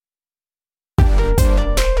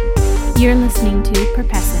You're listening to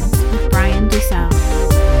Perpessence with Brian Dussel.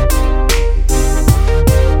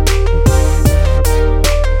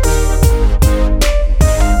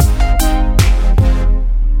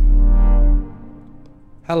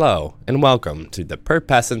 Hello, and welcome to the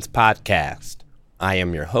Perpessence Podcast. I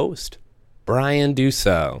am your host, Brian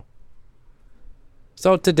Dussel.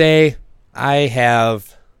 So today, I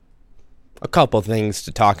have a couple things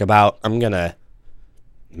to talk about. I'm going to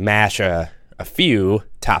mash a few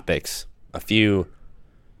topics, a few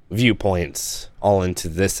viewpoints all into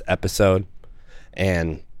this episode,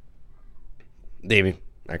 and they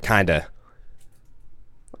are kind of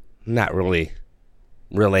not really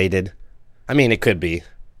related. I mean, it could be,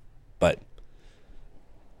 but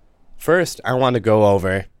first I want to go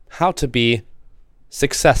over how to be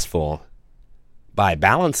successful by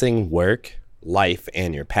balancing work, life,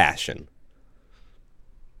 and your passion.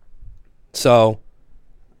 So,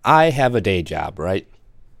 I have a day job, right?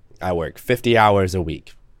 I work 50 hours a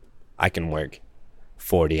week. I can work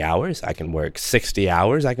 40 hours. I can work 60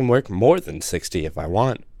 hours. I can work more than 60 if I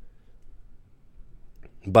want.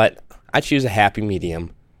 But I choose a happy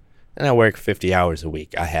medium, and I work 50 hours a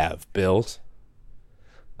week. I have bills,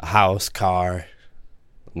 a house, car,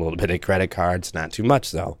 a little bit of credit cards, not too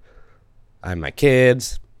much though. I have my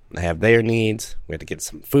kids. I have their needs. We have to get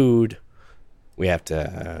some food. We have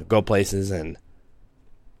to go places and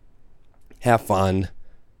have fun,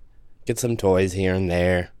 get some toys here and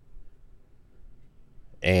there,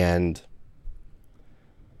 and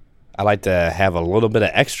I like to have a little bit of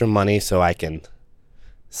extra money so I can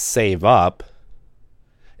save up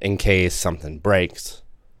in case something breaks,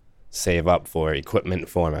 save up for equipment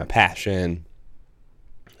for my passion,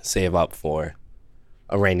 save up for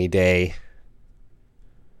a rainy day.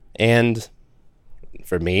 And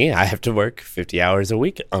for me, I have to work 50 hours a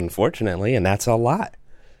week, unfortunately, and that's a lot.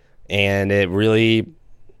 And it really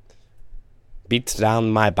beats down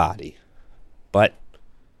my body. But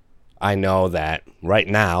I know that right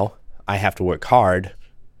now I have to work hard,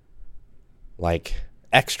 like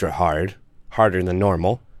extra hard, harder than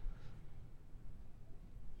normal,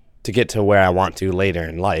 to get to where I want to later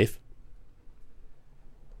in life.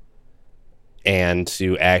 And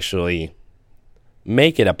to actually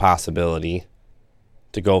make it a possibility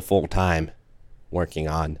to go full time working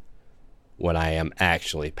on what I am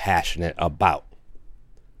actually passionate about.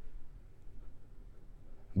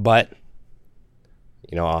 But,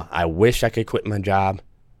 I wish I could quit my job.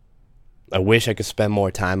 I wish I could spend more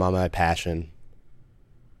time on my passion.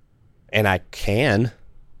 And I can.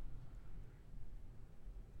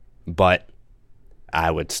 But I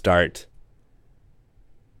would start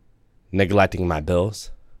neglecting my bills,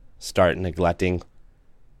 start neglecting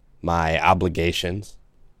my obligations.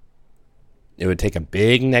 It would take a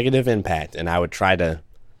big negative impact, and I would try to,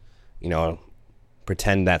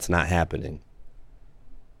 pretend that's not happening.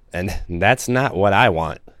 And that's not what I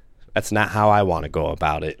want. That's not how I want to go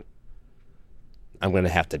about it. I'm going to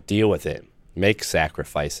have to deal with it, make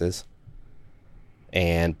sacrifices,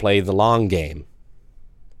 and play the long game.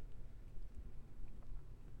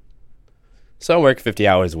 So I work 50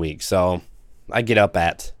 hours a week, so I get up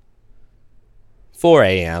at 4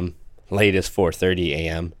 a.m., latest 4:30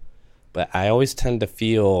 a.m., but I always tend to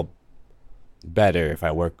feel better if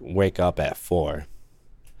I wake up at 4.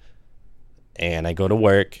 And I go to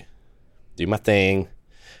work, do my thing.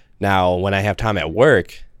 Now, when I have time at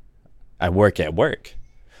work, I work at work.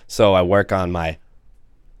 So I work on my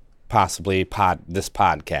possibly this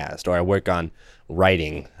podcast, or I work on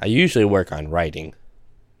writing. I usually work on writing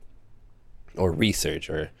or research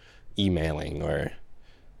or emailing or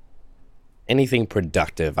anything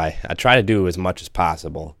productive. I try to do as much as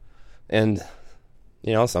possible. And,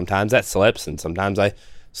 sometimes that slips, and sometimes I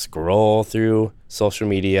scroll through social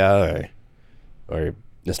media or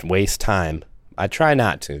just waste time. I try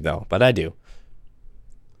not to, though, but I do.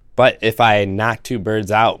 But if I knock two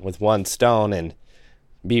birds out with one stone and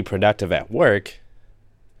be productive at work,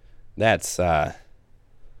 that's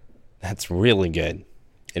really good.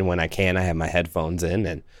 And when I can, I have my headphones in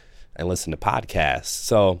and I listen to podcasts.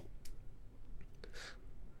 So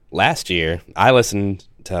last year, I listened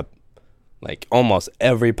to almost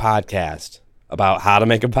every podcast about how to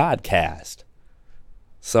make a podcast.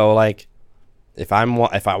 So if I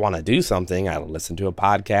want to do something, I listen to a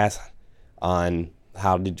podcast on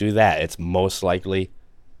how to do that. It's most likely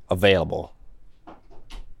available.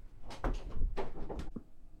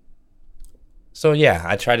 So yeah,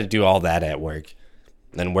 I try to do all that at work.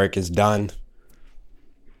 Then work is done.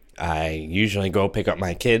 I usually go pick up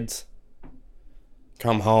my kids,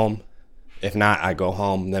 come home. If not, I go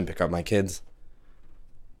home, then pick up my kids.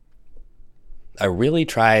 I really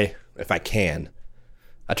try, if I can,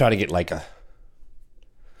 I try to get like a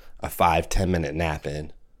 5-10 minute nap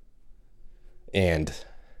in and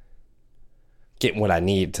get what I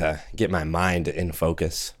need to get my mind in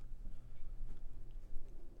focus.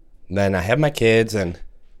 Then I have my kids, and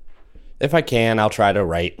if I can, I'll try to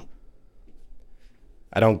write.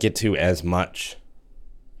 I don't get to as much,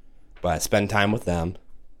 but I spend time with them.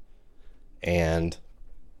 And,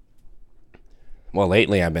 well,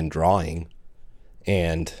 lately I've been drawing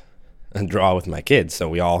and draw with my kids. So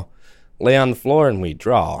we all lay on the floor and we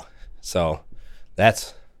draw. So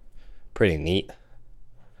that's pretty neat.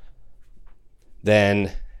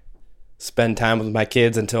 Then spend time with my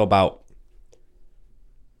kids until about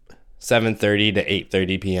 7:30 to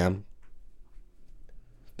 8:30 p.m.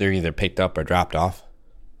 They're either picked up or dropped off.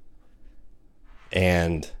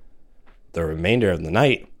 And the remainder of the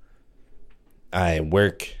night, I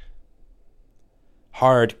work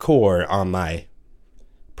hardcore on my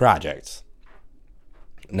projects.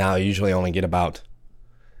 Now I usually only get about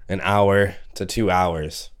an hour to 2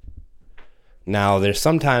 hours. Now there's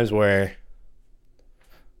some times where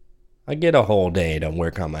I get a whole day to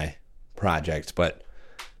work on my projects, but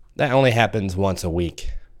that only happens once a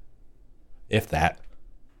week, if that.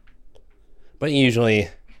 But usually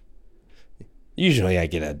I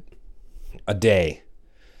get a day.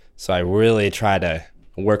 So I really try to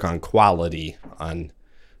work on quality on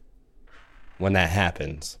when that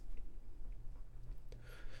happens.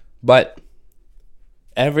 But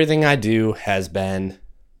everything I do has been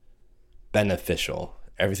beneficial.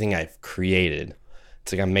 Everything I've created.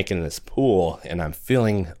 It's like I'm making this pool and I'm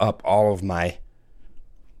filling up all of my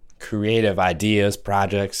creative ideas,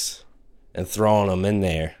 projects, and throwing them in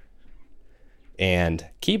there. And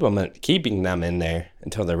keeping them in there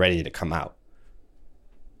until they're ready to come out.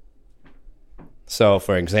 So,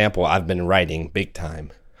 for example, I've been writing big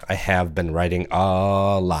time. I have been writing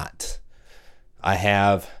a lot. I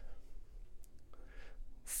have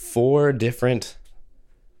 4 different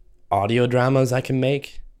audio dramas I can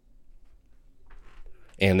make.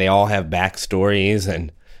 And they all have backstories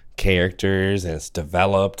and characters, and it's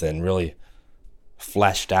developed and really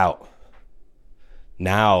fleshed out.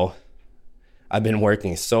 Now, I've been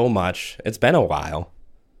working so much. It's been a while.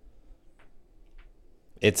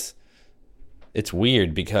 It's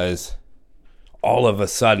weird because all of a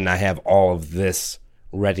sudden I have all of this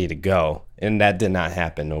ready to go. And that did not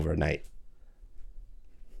happen overnight.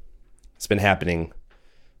 It's been happening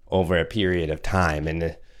over a period of time.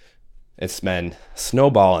 And it's been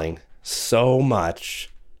snowballing so much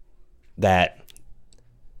that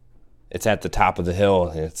it's at the top of the hill.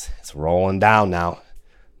 And it's rolling down now.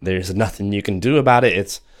 There's nothing you can do about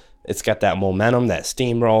it. It's got that momentum, that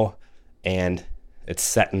steamroll, and it's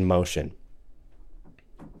set in motion.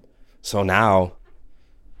 So now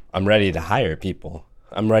I'm ready to hire people.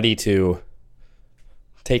 I'm ready to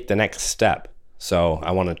take the next step. So I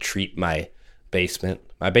want to treat my basement.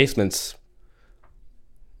 My basement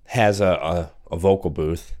has a vocal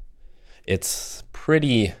booth. It's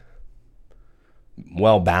pretty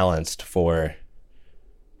well balanced for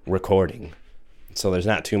recording. So there's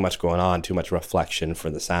not too much going on, too much reflection for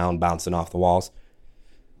the sound bouncing off the walls.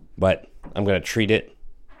 But I'm going to treat it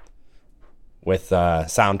with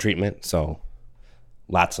sound treatment, so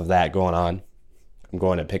lots of that going on. I'm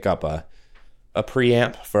going to pick up a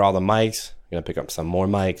preamp for all the mics. I'm going to pick up some more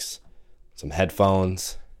mics, some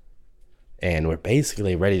headphones, and we're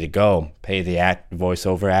basically ready to go. Pay the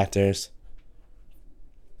voiceover actors.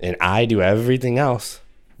 And I do everything else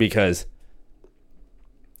because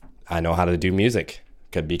I know how to do music,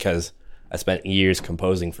 because I spent years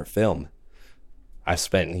composing for film. I've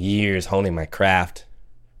spent years honing my craft.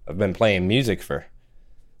 I've been playing music for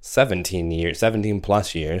 17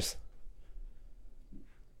 plus years.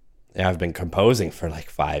 And I've been composing for like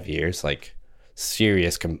 5 years, like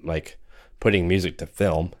serious, like putting music to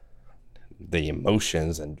film, the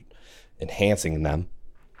emotions and enhancing them.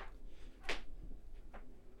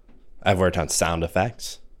 I've worked on sound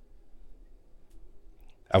effects.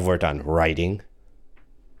 I've worked on writing,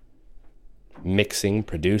 mixing,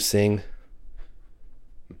 producing,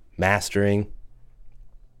 mastering.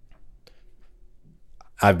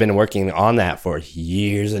 I've been working on that for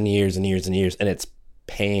years and years and years and years, and it's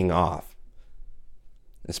paying off.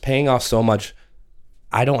 It's paying off so much,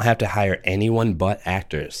 I don't have to hire anyone but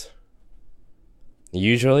actors.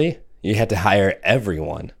 Usually, you have to hire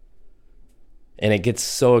everyone. And it gets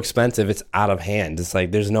so expensive, it's out of hand. It's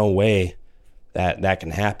like there's no way that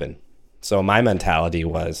can happen. So my mentality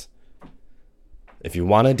was, if you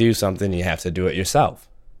want to do something, you have to do it yourself.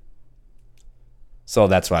 So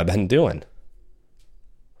that's what I've been doing.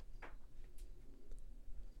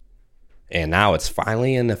 And now it's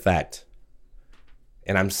finally in effect.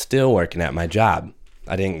 And I'm still working at my job.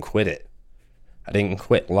 I didn't quit it. I didn't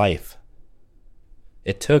quit life.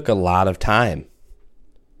 It took a lot of time.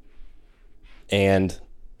 And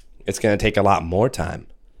it's going to take a lot more time.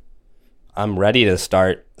 I'm ready to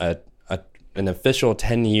start an official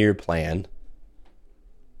 10-year plan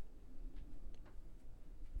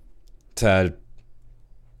to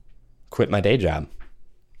quit my day job.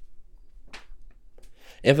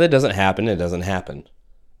 If it doesn't happen, it doesn't happen.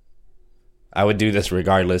 I would do this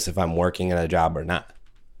regardless if I'm working at a job or not.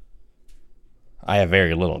 I have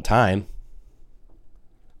very little time.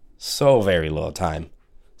 So very little time.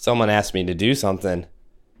 Someone asks me to do something,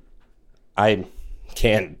 I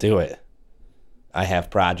can't do it. I have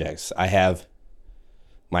projects. I have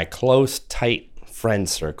my close, tight friend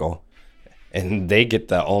circle, and they get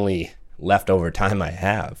the only leftover time I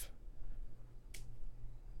have,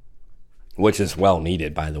 which is well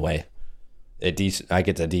needed, by the way. I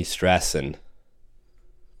get to de-stress, and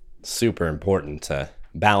super important to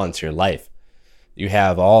balance your life. You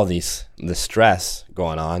have all the stress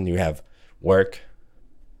going on. You have work.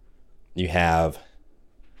 You have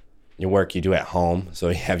your work you do at home. So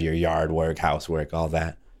you have your yard work, housework, all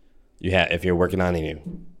that. If you're working on any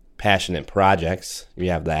passionate projects, you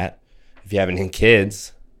have that. If you have any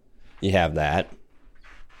kids, you have that.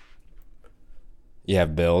 You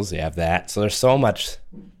have bills, you have that. So there's so much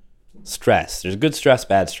stress. There's good stress,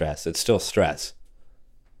 bad stress. It's still stress.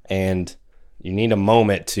 And you need a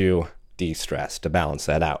moment to de-stress, to balance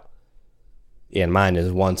that out. And mine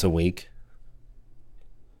is once a week.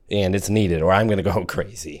 And it's needed, or I'm going to go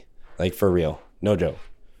crazy. Like, for real. No joke.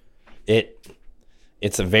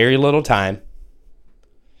 It's a very little time.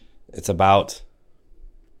 It's about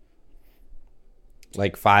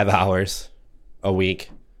like 5 hours a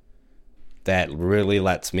week that really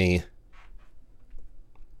lets me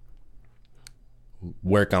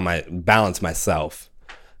balance myself.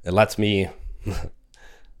 It lets me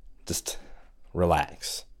just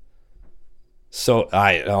relax.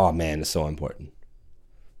 Oh man, it's so important.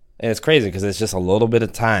 And it's crazy because it's just a little bit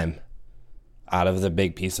of time out of the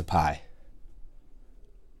big piece of pie.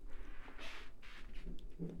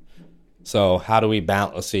 So how do we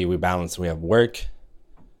balance? Let's see, we have work,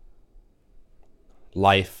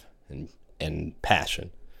 life, and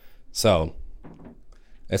passion. So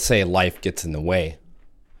let's say life gets in the way.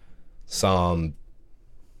 Some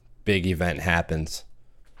big event happens.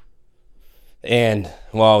 And,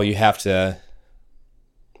 well, you have to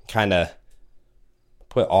kind of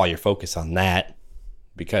put all your focus on that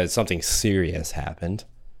because something serious happened.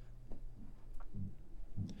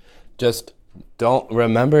 Just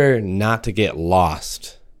remember not to get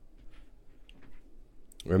lost.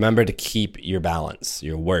 Remember to keep your balance,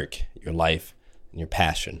 your work, your life, and your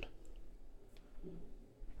passion.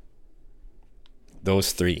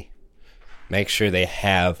 Those three. Make sure they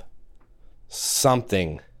have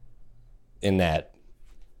something in that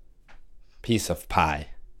piece of pie.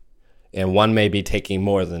 And one may be taking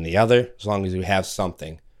more than the other, as long as you have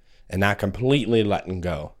something and not completely letting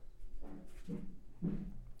go.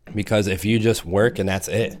 Because if you just work and that's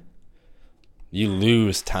it, you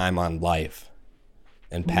lose time on life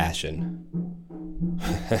and passion.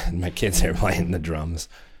 My kids are playing the drums.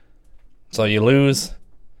 So you lose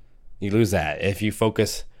that. If you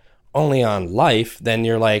focus only on life, then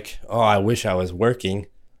you're like, oh, I wish I was working.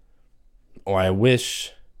 Or I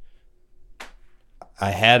wish I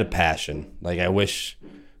had a passion. Like, I wish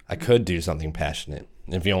I could do something passionate.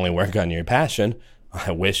 If you only work on your passion,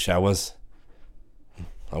 I wish I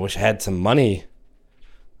had some money.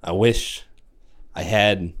 I wish I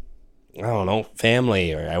had, I don't know,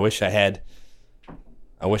 family, or I wish I had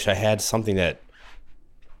something that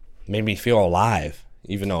made me feel alive,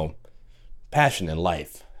 even though passion and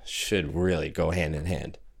life should really go hand in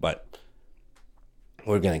hand. But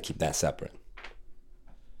we're going to keep that separate.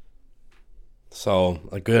 So,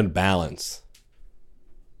 a good balance.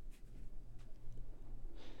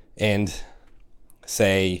 And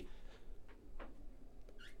say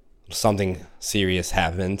something serious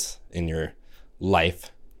happens in your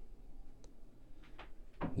life.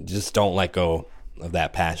 Just don't let go of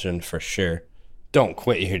that passion for sure. Don't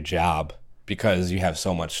quit your job because you have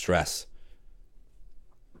so much stress.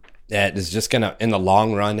 That is just going to, in the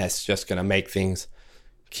long run, that's just going to make things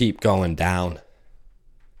keep going down.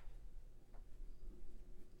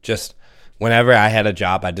 Just whenever I had a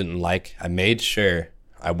job I didn't like, I made sure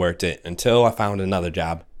I worked it until I found another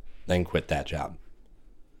job, then quit that job.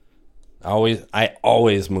 I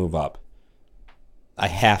always move up. I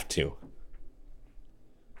have to.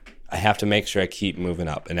 I have to make sure I keep moving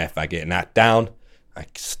up. And if I get knocked down, I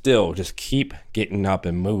still just keep getting up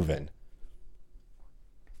and moving.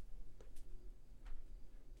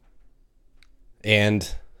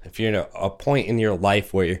 And if you're at a point in your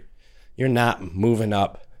life where you're not moving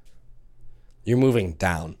up, you're moving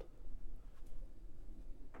down.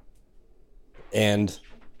 And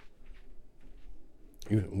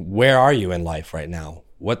where are you in life right now?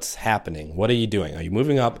 What's happening? What are you doing? Are you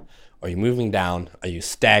moving up? Are you moving down? Are you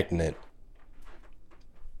stagnant?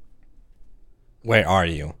 Where are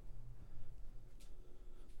you?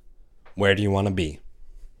 Where do you want to be?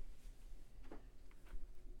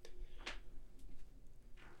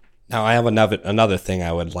 Now, I have another thing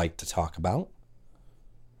I would like to talk about.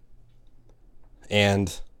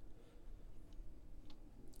 And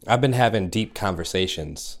I've been having deep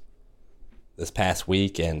conversations this past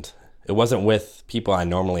week, and it wasn't with people I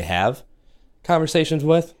normally have conversations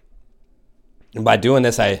with. And by doing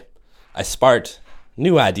this, I sparked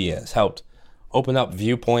new ideas, helped open up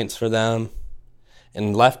viewpoints for them,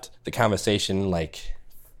 and left the conversation like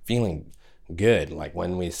feeling good. Like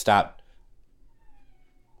when we stopped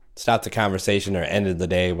the conversation or ended the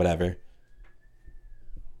day, whatever.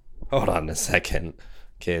 Hold on a second,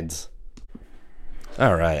 kids.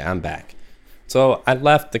 All right, I'm back. So I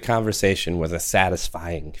left the conversation with a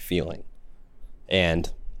satisfying feeling. And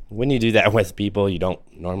when you do that with people you don't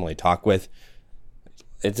normally talk with,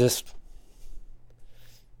 it's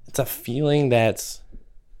a feeling that's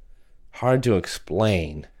hard to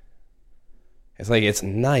explain. It's like it's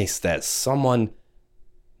nice that someone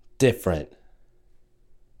different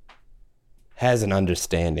has an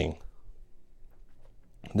understanding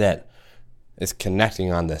that is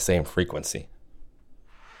connecting on the same frequency.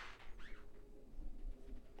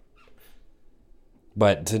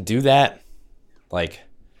 But to do that, like,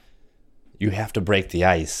 you have to break the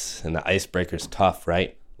ice, and the icebreaker's tough,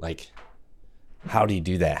 right? Like, how do you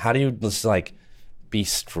do that? How do you just, like, be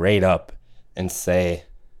straight up and say,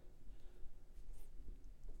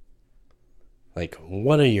 like,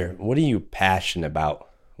 what are you passionate about?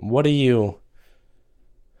 How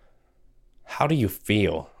do you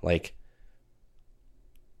feel? Like,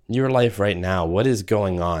 your life right now, what is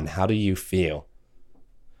going on? How do you feel?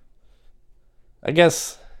 I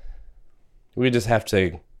guess we just have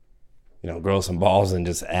to, grow some balls and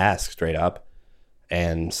just ask straight up.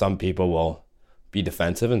 And some people will be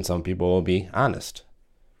defensive and some people will be honest.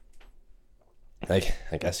 Like,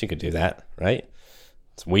 I guess you could do that, right?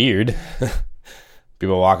 It's weird.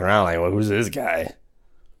 People walking around like, well, who's this guy?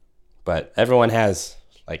 But everyone has,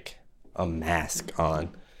 like, a mask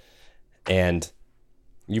on. And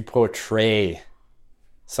you portray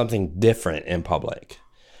something different in public.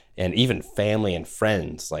 And even family and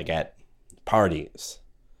friends, like at parties.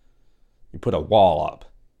 You put a wall up.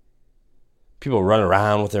 People run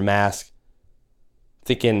around with their mask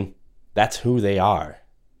thinking that's who they are.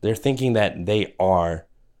 They're thinking that they are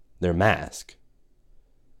their mask.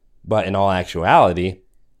 But in all actuality,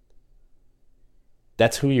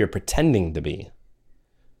 that's who you're pretending to be.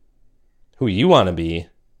 Who you want to be.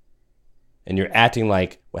 And you're acting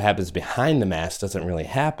like what happens behind the mask doesn't really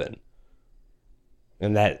happen.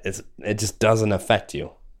 And it just doesn't affect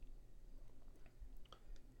you.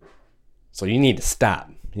 So you need to stop.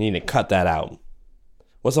 You need to cut that out.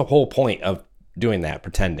 What's the whole point of doing that,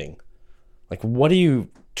 pretending? Like, what are you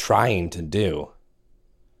trying to do?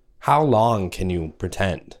 How long can you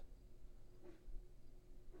pretend?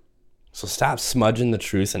 So stop smudging the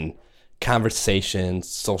truth in conversations,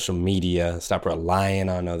 social media. Stop relying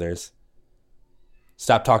on others.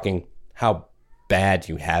 Stop talking how bad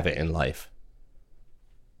you have it in life.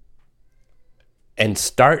 And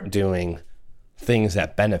start doing things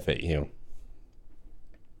that benefit you.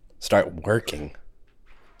 Start working.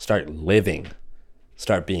 Start living.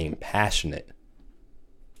 Start being passionate.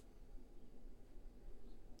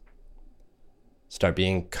 Start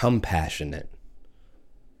being compassionate.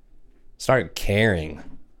 Start caring.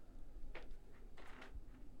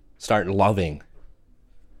 Start loving.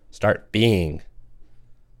 Start being.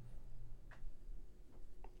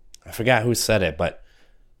 I forgot who said it, but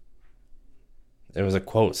there was a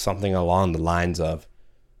quote, something along the lines of,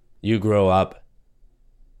 you grow up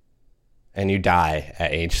and you die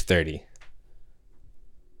at age 30.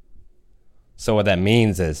 So what that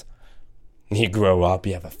means is you grow up,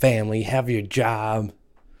 you have a family, you have your job,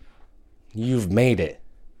 you've made it.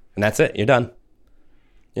 And that's it, you're done.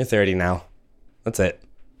 You're 30 now. That's it.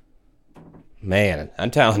 Man,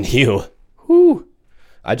 I'm telling you,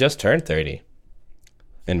 I just turned 30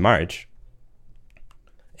 in March.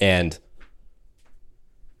 And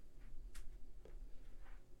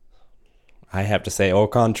I have to say au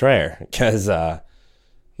contraire, because,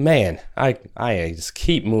 man, I just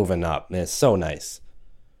keep moving up, and it's so nice.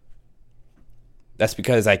 That's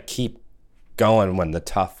because I keep going when the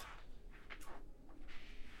tough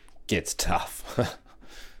gets tough.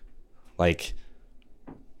 Like,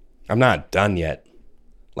 I'm not done yet.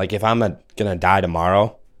 Like, if I'm gonna die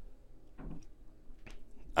tomorrow,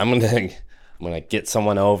 I'm gonna get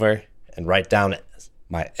someone over and write down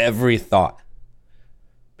my every thought,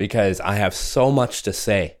 because I have so much to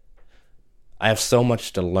say. I have so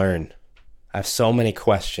much to learn. I have so many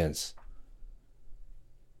questions.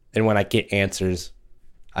 And when I get answers,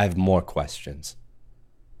 I have more questions.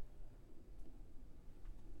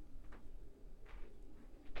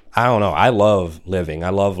 I don't know. I love living. I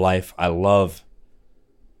love life. I love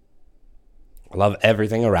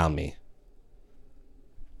everything around me.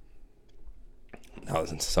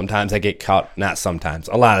 Sometimes I get caught, not sometimes,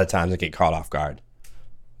 a lot of times I get caught off guard.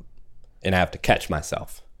 And I have to catch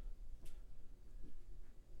myself.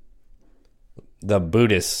 The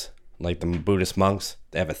Buddhists, like the Buddhist monks,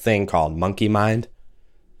 they have a thing called monkey mind.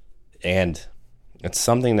 And it's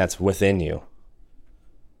something that's within you.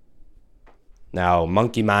 Now,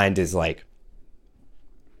 monkey mind is like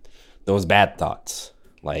those bad thoughts.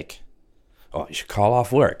 Like, oh, you should call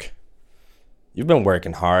off work. You've been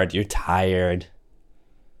working hard. You're tired.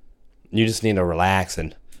 You just need to relax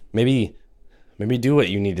and maybe do what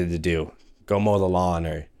you needed to do. Go mow the lawn,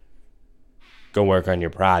 or go work on your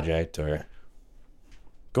project, or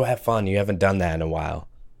go have fun. You haven't done that in a while.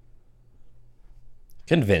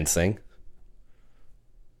 Convincing.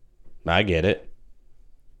 I get it.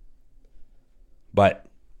 But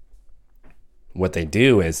what they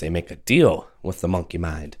do is they make a deal with the monkey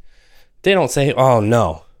mind. They don't say, oh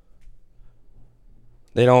no.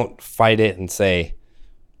 They don't fight it and say,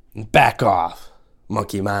 back off,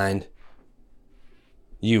 monkey mind.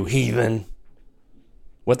 You heathen.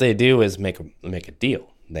 What they do is make a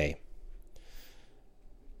deal. They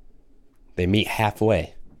meet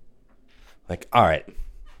halfway. Like, all right,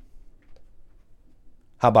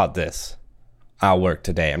 how about this? I'll work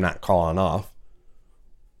today. I'm not calling off.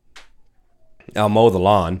 I'll mow the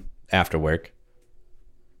lawn after work.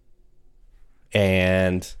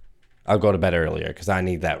 And I'll go to bed earlier because I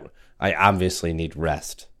need that. I obviously need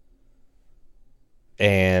rest.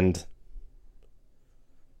 And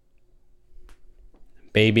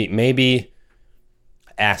maybe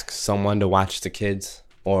ask someone to watch the kids,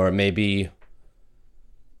 or maybe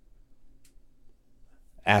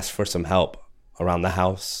ask for some help around the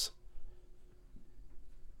house.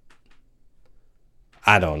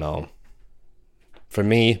 I don't know. For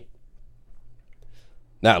me,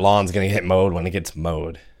 that lawn's gonna get mowed when it gets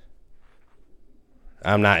mowed.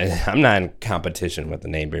 I'm not in competition with the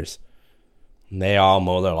neighbors. They all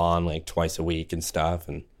mow their lawn like twice a week and stuff,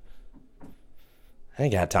 and I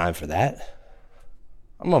ain't got time for that.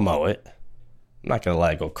 I'm gonna mow it. I'm not gonna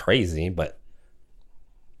let it go crazy, but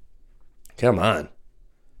come on.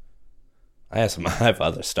 I have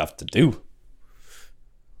other stuff to do.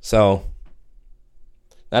 So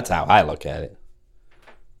that's how I look at it.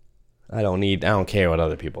 I don't care what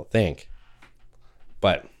other people think.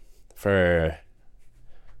 But for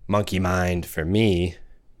monkey mind, for me,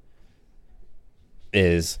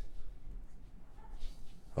 is,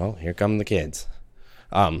 oh, here come the kids.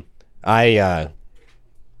 I have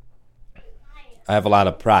a lot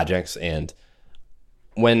of projects, and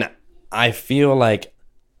when I feel like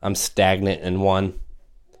I'm stagnant in one,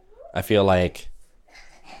 I feel like,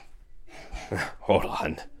 hold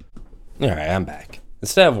on. All right, I'm back.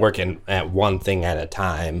 Instead of working at one thing at a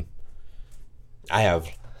time, I have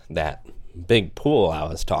that big pool I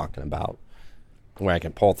was talking about where I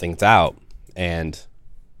can pull things out. And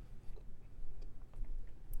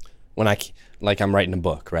when I'm writing a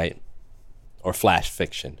book, right? Or flash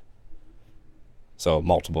fiction. So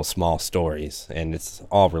multiple small stories, and it's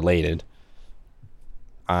all related.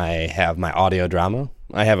 I have my audio drama.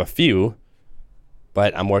 I have a few,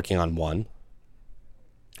 but I'm working on one.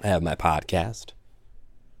 I have my podcast.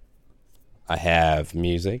 I have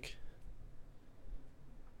music.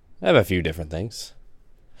 I have a few different things.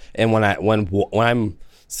 And when I'm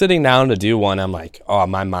sitting down to do one, I'm like, oh,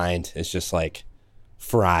 my mind is just like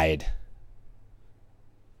fried.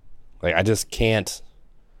 Like, I just can't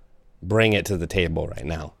bring it to the table right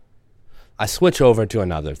now. I switch over to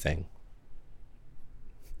another thing.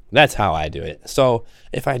 That's how I do it. So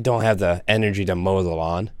if I don't have the energy to mow the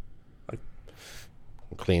lawn, I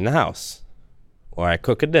clean the house, or I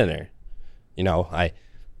cook a dinner. You know, I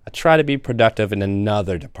try to be productive in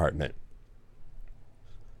another department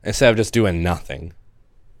instead of just doing nothing.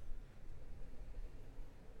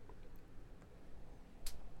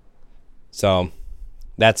 So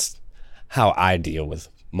that's how I deal with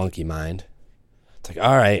monkey mind. It's like,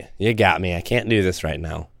 all right, you got me. I can't do this right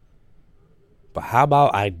now. But how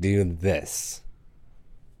about I do this?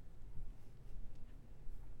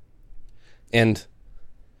 And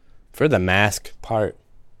for the mask part,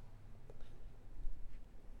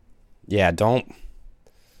 yeah,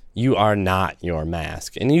 you are not your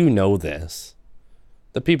mask. And you know this.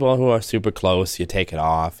 The people who are super close, you take it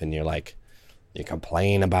off and you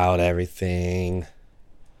complain about everything.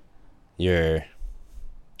 You're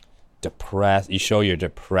depressed. You show your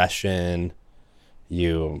depression.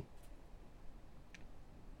 You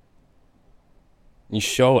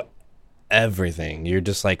show everything. You're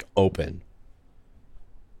just like open.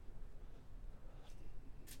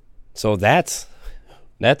 So that's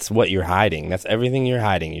what you're hiding. That's everything you're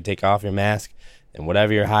hiding. You take off your mask, and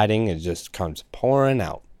whatever you're hiding, it just comes pouring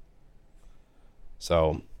out.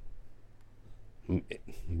 So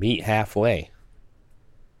meet halfway.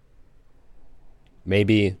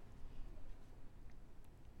 Maybe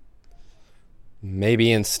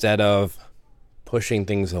instead of pushing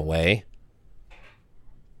things away,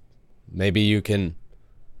 maybe you can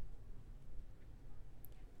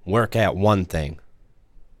work at one thing.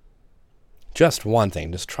 Just one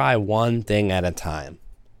thing. Just try one thing at a time.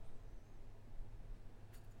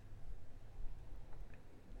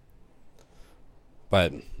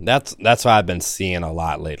 But that's what I've been seeing a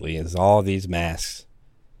lot lately is all these masks.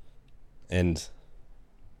 And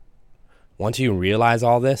once you realize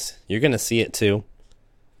all this, you're going to see it too.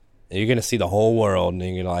 And you're going to see the whole world,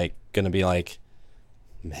 and you're going to be like,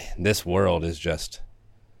 man, this world is just,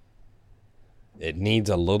 it needs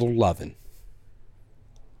a little loving.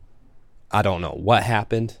 I don't know what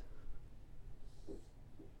happened.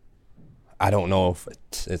 I don't know if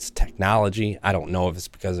it's technology. I don't know if it's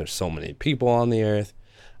because there's so many people on the earth.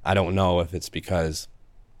 I don't know if it's because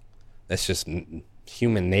it's just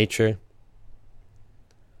human nature.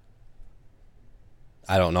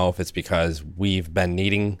 I don't know if it's because we've been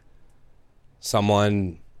needing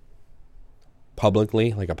someone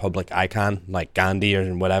publicly, like a public icon, like Gandhi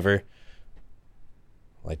or whatever.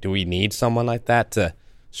 Like, do we need someone like that to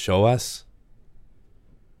show us?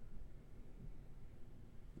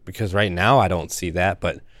 Because right now I don't see that,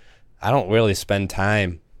 but I don't really spend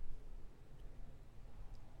time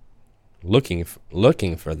looking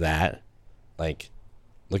for that, like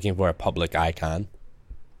looking for a public icon.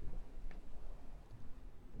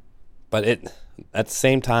 But at the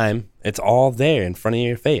same time, it's all there in front of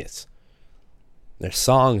your face. There's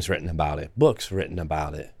songs written about it, books written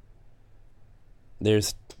about it.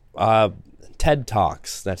 There's TED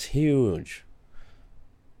Talks. That's huge.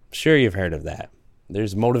 I'm sure you've heard of that.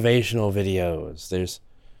 There's motivational videos.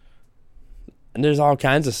 There's all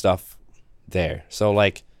kinds of stuff there. So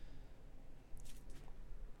like,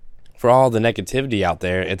 for all the negativity out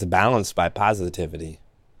there, it's balanced by positivity.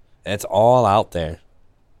 It's all out there.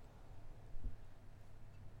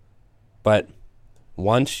 But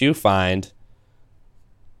once you find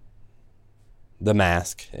the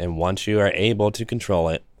mask and once you are able to control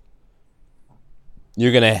it,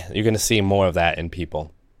 you're gonna see more of that in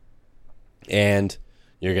people. And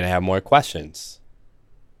you're going to have more questions.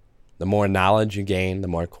 The more knowledge you gain, the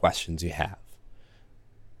more questions you have.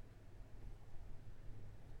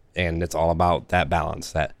 And it's all about that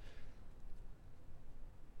balance, that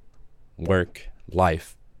work,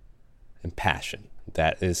 life, and passion.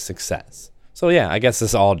 That is success. So yeah, I guess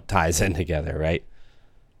this all ties in together, right?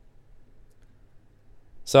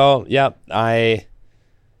 So, yep, I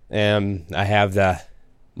have the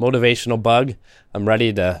motivational bug. I'm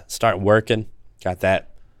ready to start working. Got that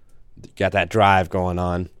drive going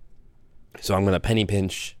on. So I'm going to penny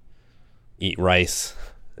pinch, eat rice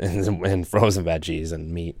and frozen veggies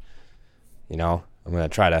and meat. You know, I'm going to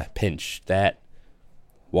try to pinch that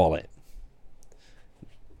wallet.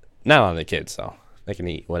 Not on the kids, though. They can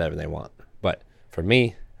eat whatever they want. But for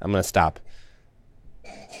me, I'm going to stop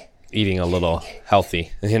eating a little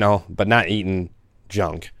healthy, you know, but not eating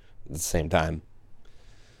junk at the same time.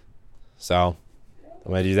 So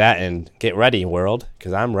I'm going to do that and get ready, world,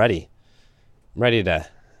 because I'm ready. I'm ready to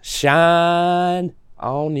shine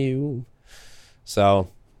on you. So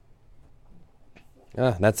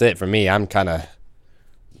that's it for me. I'm kind of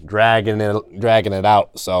dragging it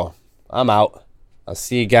out. So I'm out. I'll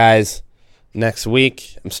see you guys next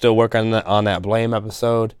week. I'm still working on that Blame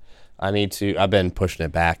episode. I've been pushing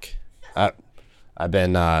it back. I've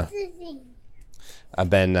been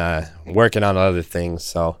working on other things,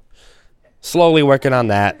 so slowly working on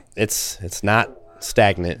that. It's not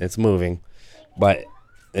stagnant. It's moving, but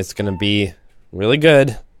it's gonna be really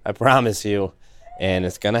good. I promise you, and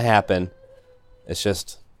it's gonna happen. It's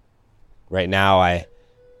just right now I'm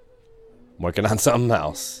working on something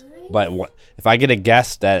else. But if I get a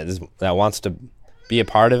guest that wants to be a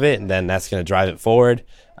part of it, then that's gonna drive it forward.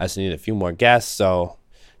 I just need a few more guests. So,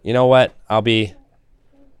 you know what? I'll be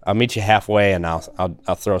I'll meet you halfway, and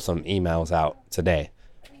I'll throw some emails out today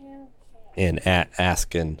and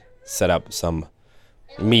ask and set up some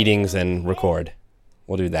meetings and record.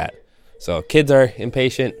 We'll do that. So kids are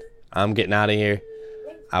impatient. I'm getting out of here.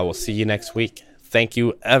 I will see you next week. Thank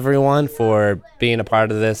you, everyone, for being a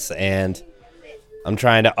part of this. And I'm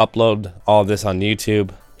trying to upload all of this on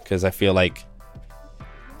YouTube because I feel like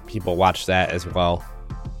people watch that as well.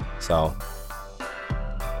 So, all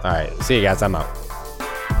right. See you guys. I'm out.